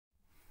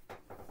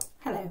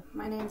Hello,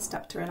 my name is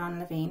Dr.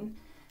 Ilana Levene.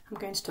 I'm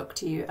going to talk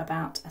to you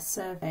about a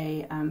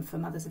survey for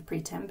mothers of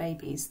preterm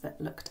babies that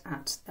looked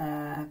at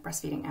their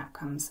breastfeeding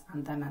outcomes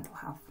and their mental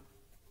health.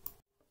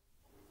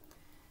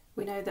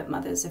 We know that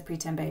mothers of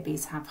preterm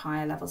babies have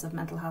higher levels of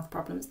mental health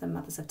problems than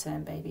mothers of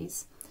term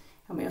babies.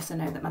 And we also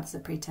know that mothers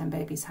of preterm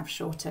babies have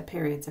shorter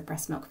periods of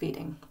breast milk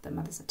feeding than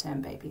mothers of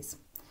term babies.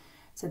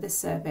 So this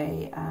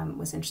survey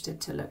was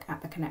interested to look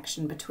at the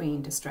connection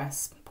between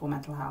distress, poor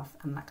mental health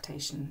and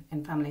lactation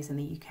in families in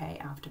the UK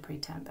after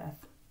preterm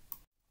birth.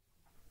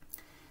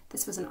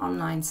 This was an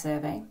online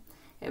survey.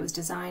 It was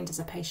designed as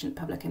a patient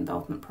public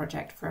involvement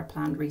project for a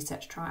planned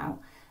research trial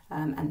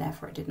and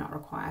therefore it did not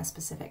require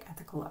specific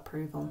ethical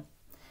approval.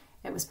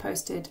 It was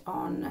posted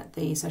on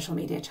the social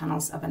media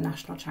channels of a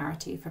national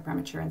charity for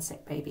premature and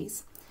sick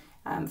babies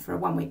for a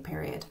 1-week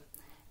period.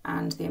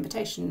 And the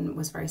invitation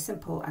was very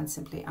simple and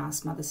simply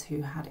asked mothers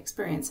who had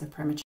experience of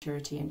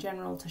prematurity in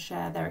general to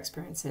share their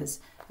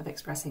experiences of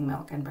expressing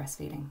milk and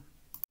breastfeeding.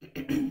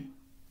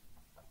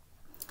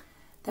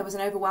 There was an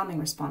overwhelming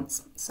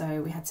response,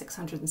 so we had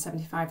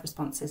 675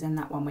 responses in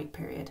that 1-week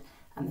period,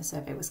 and the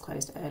survey was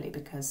closed early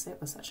because it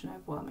was such an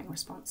overwhelming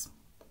response.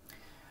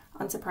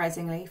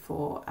 Unsurprisingly,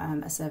 for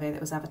a survey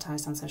that was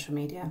advertised on social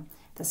media,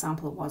 the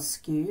sample was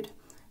skewed,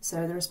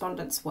 so the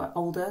respondents were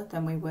older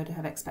than we would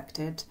have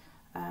expected,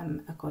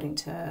 according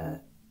to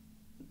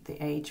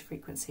the age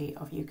frequency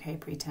of UK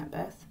preterm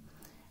birth.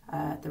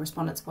 The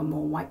respondents were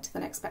more white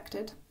than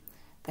expected.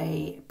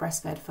 They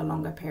breastfed for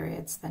longer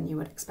periods than you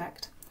would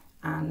expect,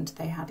 and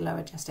they had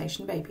lower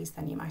gestation babies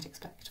than you might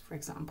expect. For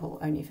example,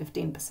 only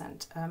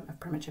 15% of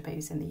premature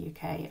babies in the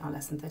UK are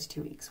less than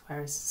 32 weeks,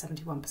 whereas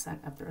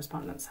 71% of the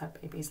respondents had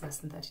babies less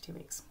than 32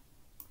 weeks.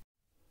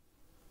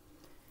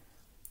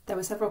 There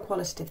were several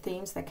qualitative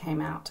themes that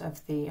came out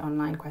of the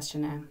online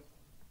questionnaire.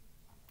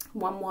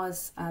 One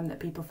was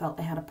that people felt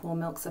they had a poor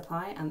milk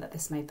supply and that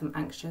this made them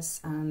anxious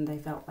and they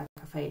felt like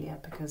a failure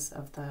because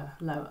of the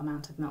low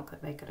amount of milk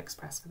that they could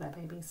express for their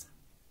babies.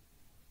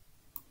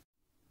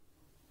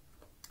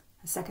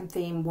 The second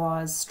theme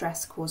was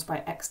stress caused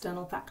by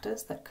external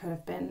factors that could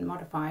have been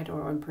modified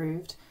or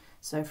improved.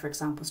 So, for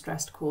example,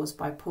 stress caused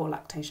by poor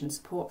lactation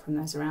support from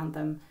those around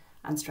them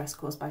and stress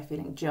caused by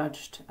feeling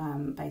judged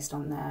based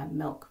on their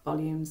milk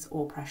volumes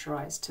or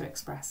pressurised to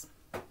express.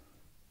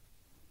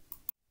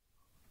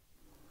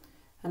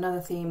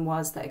 Another theme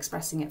was that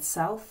expressing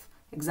itself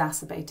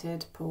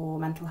exacerbated poor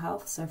mental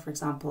health. So, for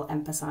example,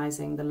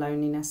 emphasising the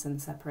loneliness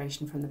and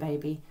separation from the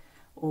baby,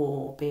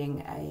 or being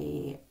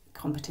a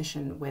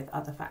competition with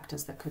other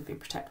factors that could be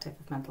protective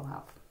of mental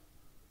health.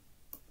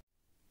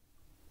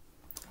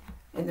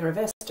 In the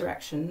reverse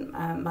direction,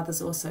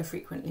 mothers also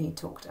frequently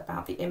talked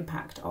about the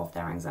impact of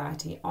their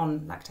anxiety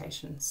on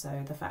lactation.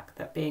 So the fact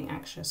that being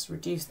anxious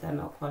reduced their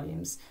milk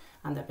volumes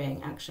and that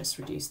being anxious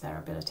reduced their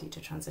ability to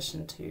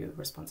transition to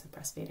responsive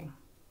breastfeeding.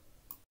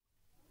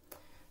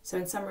 So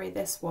in summary,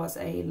 this was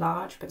a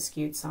large but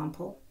skewed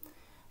sample.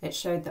 It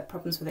showed that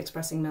problems with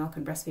expressing milk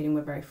and breastfeeding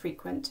were very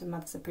frequent in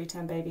mothers of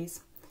preterm babies,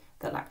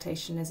 that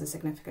lactation is a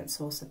significant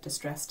source of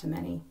distress to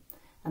many,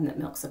 and that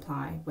milk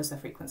supply was a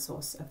frequent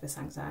source of this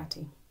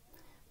anxiety.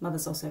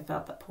 Mothers also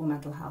felt that poor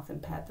mental health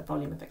impaired the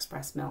volume of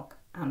expressed milk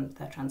and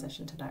their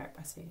transition to direct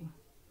breastfeeding.